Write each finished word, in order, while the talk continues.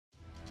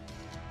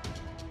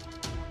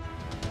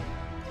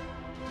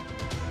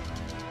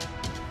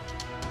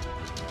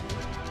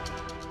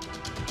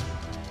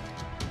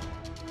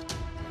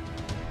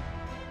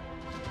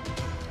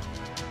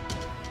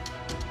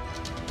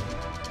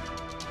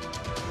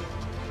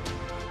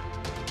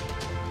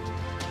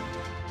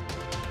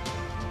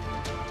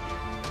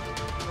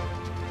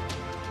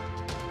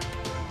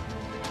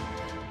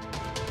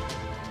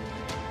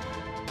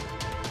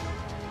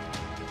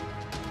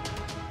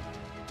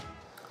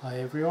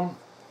everyone,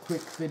 quick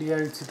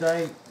video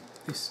today.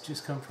 This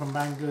just come from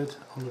Banggood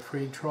on the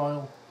free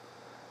trial.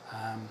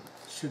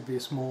 Should be a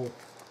small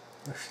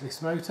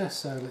brushless motor,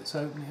 so let's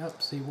open it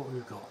up, see what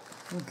we've got.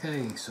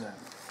 Okay, so open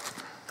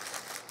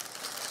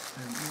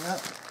it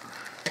up.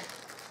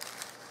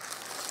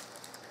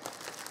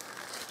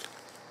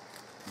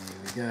 Here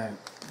we go.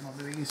 Not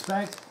the biggest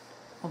bag,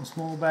 one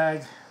small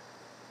bag.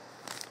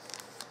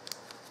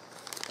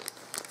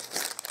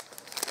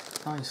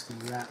 Nicely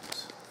wrapped.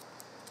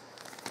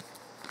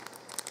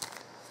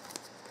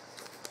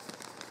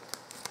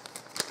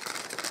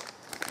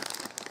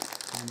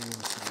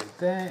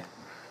 There.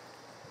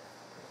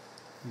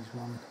 Here's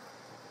one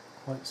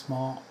quite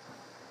smart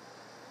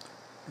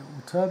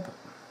little tub.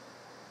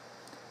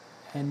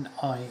 NIN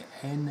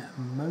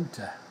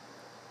motor.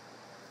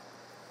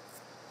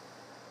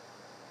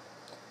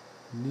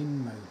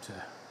 NIN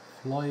motor.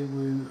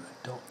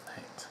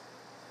 Flywoo.net.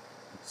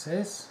 It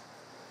says.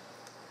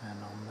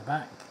 And on the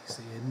back you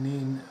see a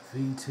NIN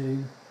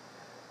V2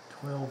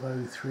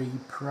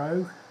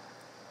 1203Pro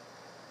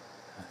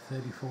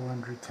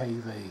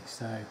 3400KV.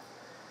 So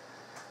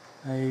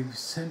they've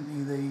sent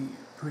me the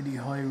pretty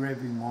high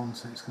revving one,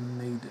 so it's going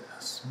to need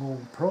a small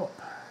prop.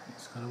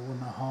 It's got a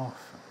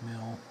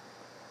 1.5mm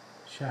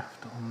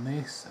shaft on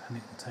this, and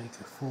it will take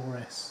a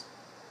 4S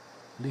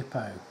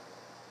lipo.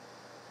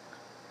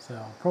 So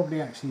I'll probably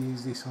actually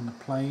use this on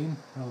a plane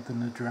rather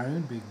than a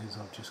drone, because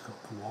I've just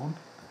got the one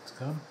that's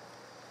come.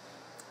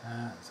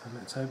 So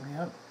let's open it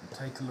up and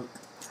take a look.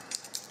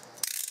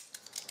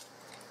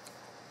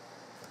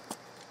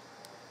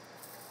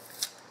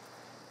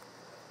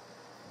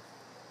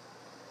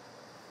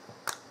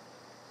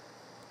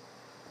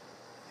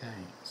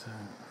 Okay, so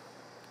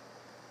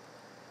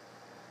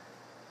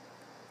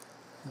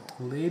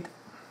little lid.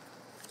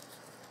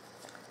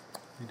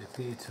 It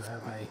appears to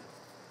have a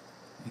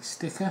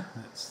sticker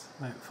that's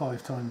about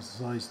 5 times the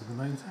size of the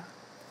motor.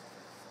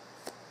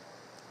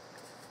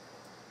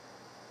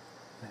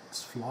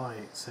 Let's fly,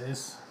 it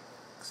says.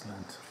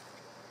 Excellent.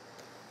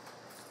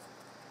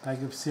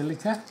 Bag of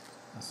silica.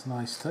 That's a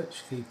nice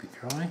touch, keep it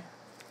dry.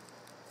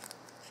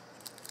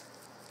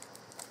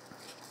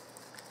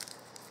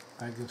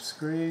 Bag of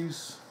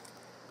screws.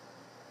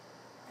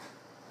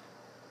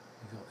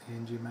 You've got the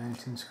engine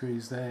mounting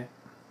screws there.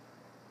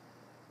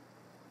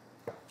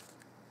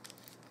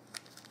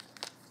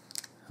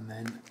 And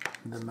then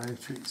the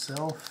motor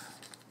itself.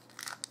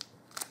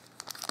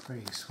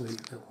 Very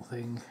sweet little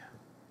thing.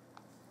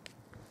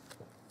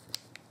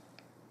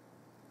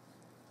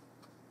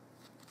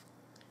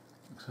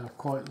 Looks to have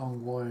quite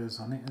long wires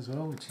on it as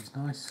well, which is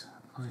nice.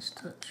 Nice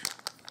touch.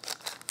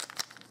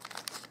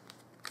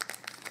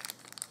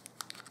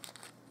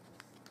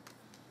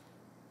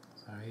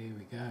 So here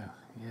we go.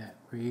 Yeah,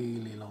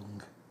 really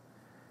long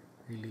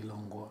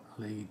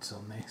leads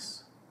on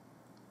this.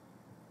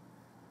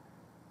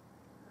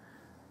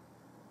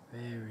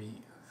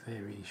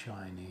 Very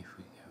shiny if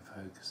we get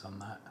focus on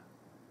that.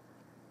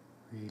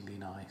 Really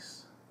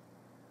nice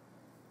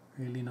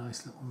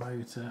little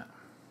motor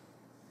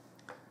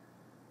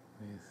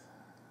with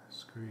a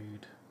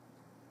screwed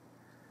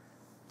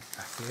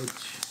back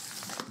edge.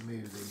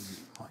 Move these,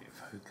 it might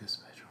focus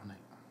better on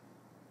it.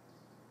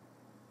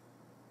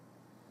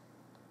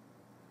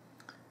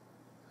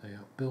 So you've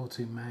got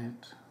built-in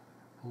mount,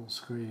 all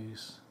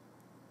screws,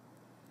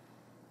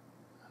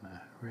 and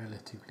a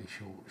relatively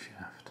short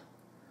shaft.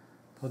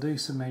 I'll do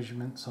some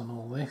measurements on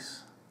all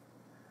this,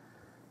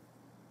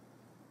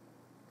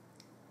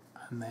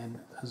 and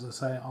then, as I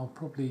say, I'll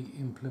probably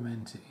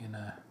implement it in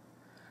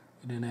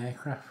an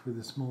aircraft with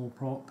a small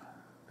prop,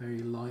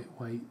 very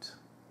lightweight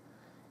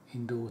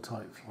indoor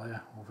type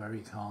flyer, or very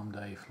calm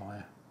day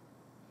flyer,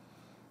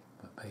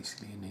 but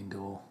basically an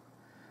indoor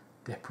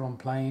depron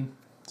plane,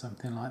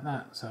 something like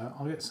that. So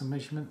I'll get some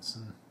measurements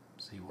and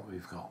see what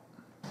we've got.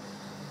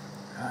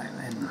 Right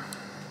then.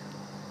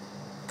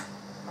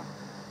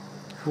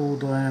 Full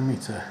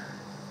diameter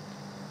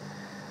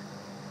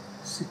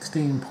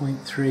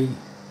 16.3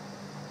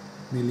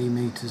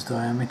 millimeters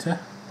diameter,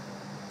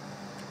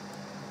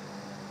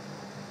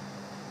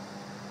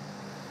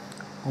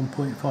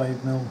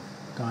 1.5mm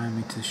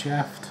diameter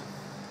shaft.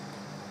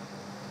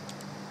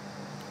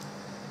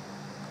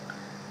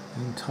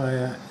 The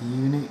entire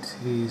unit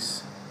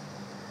is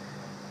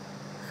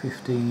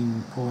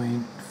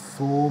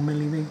 15.4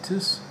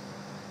 millimeters,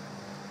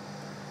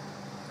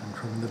 and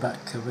from the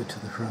back cover to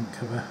the front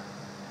cover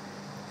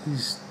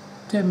is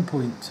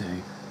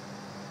 10.2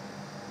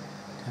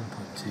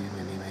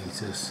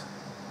 millimeters,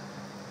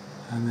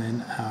 and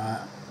then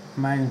our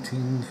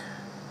mounting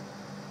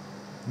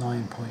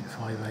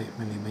 9.58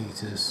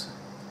 millimeters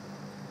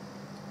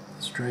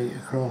straight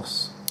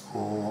across,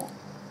 or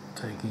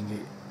taking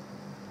it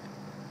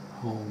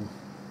whole.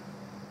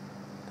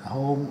 The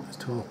hole is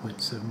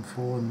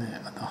 12.74, and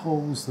the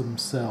holes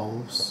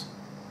themselves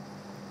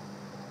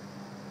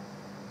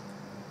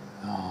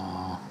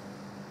are,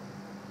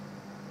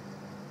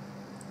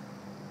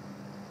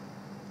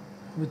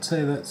 I would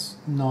say that's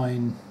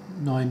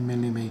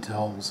 9mm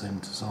hole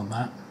centres on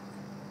that.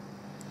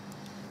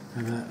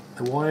 And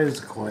the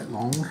wires are quite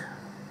long.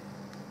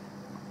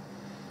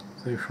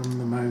 So from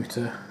the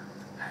motor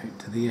out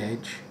to the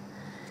edge,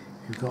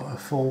 you've got a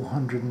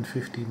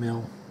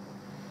 450mm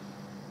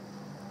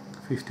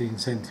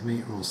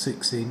 15cm or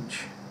 6"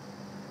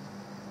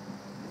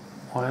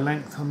 wire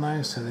length on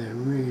those, so they're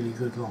really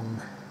good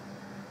long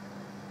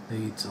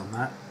leads on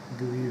that. I'll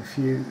give you a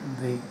few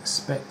of the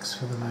specs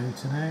for the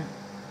motor now.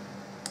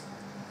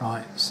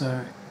 Right,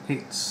 so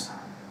it's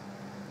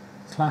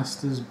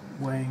classed as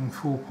weighing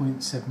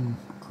 4.7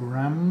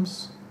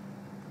 grams,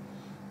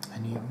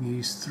 and you can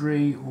use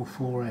 3 or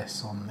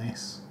 4S on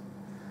this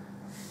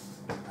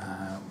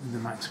with a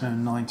maximum of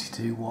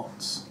 92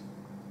 watts.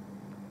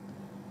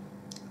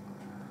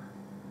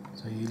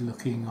 So you're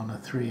looking on a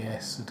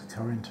 3S at a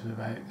current of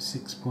about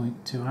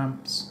 6.2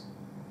 amps.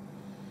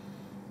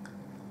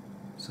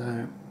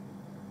 So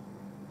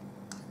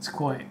it's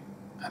quite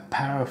a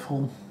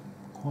powerful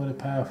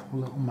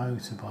little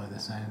motor by the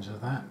sounds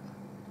of that.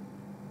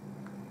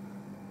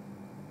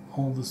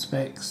 All the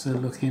specs are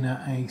looking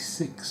at a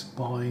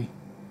 6x5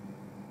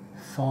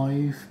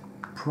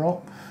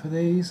 prop for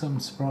these. I'm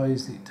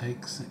surprised it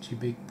takes such a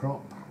big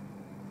prop,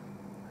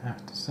 I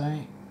have to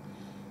say.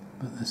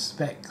 But the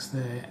specs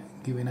they're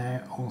giving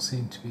out all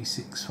seem to be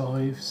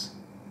 6.5s.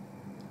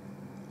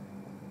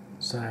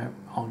 So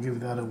I'll give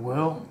that a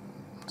whirl.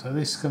 So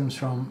this comes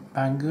from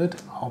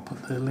Banggood. I'll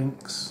put the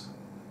links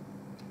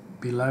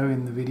below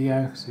in the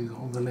video, so you've got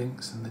all the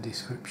links in the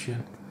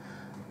description.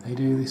 They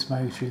do this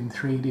motor in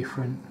 3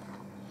 different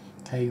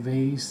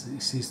KVs.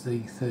 This is the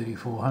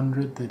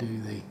 3400, they do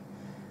the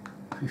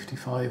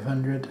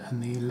 5500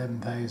 and the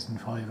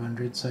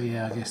 11500. So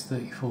yeah, I guess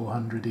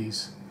 3400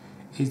 is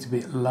a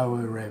bit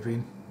lower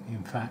revving,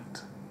 in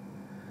fact.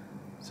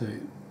 So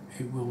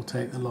it will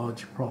take the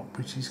larger prop,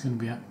 which is going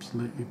to be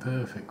absolutely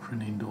perfect for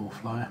an indoor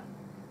flyer.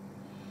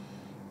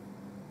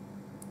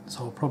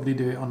 So I'll probably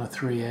do it on a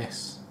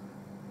 3S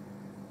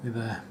with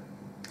a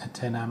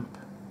 10 amp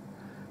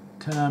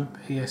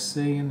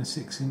ESC and a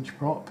 6"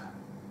 prop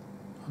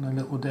on a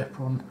little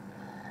depron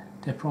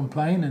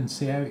plane and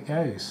see how it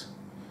goes.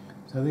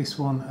 So this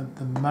one at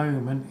the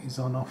moment is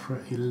on offer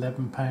at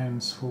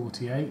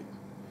 £11.48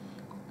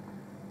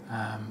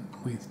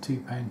 with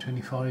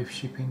 £2.25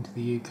 shipping to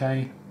the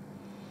UK,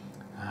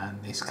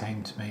 and this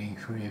came to me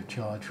free of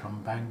charge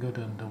from Banggood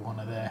under one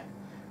of their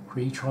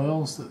free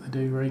trials that they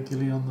do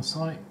regularly on the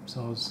site.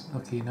 So I was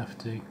lucky enough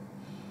to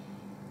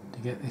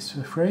get this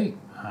for free,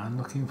 and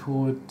looking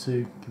forward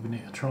to giving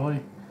it a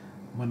try.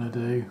 When I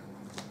do,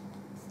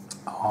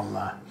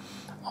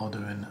 I'll do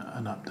an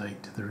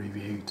update to the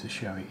review to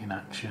show it in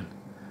action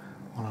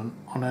on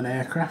an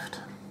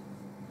aircraft.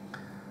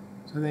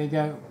 So there you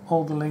go,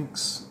 all the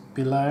links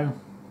below.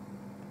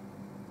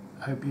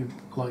 Hope you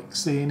like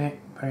seeing it.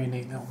 Very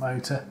neat little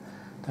motor.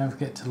 Don't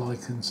forget to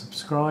like and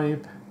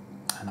subscribe,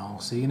 and I'll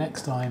see you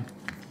next time.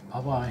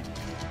 Bye bye.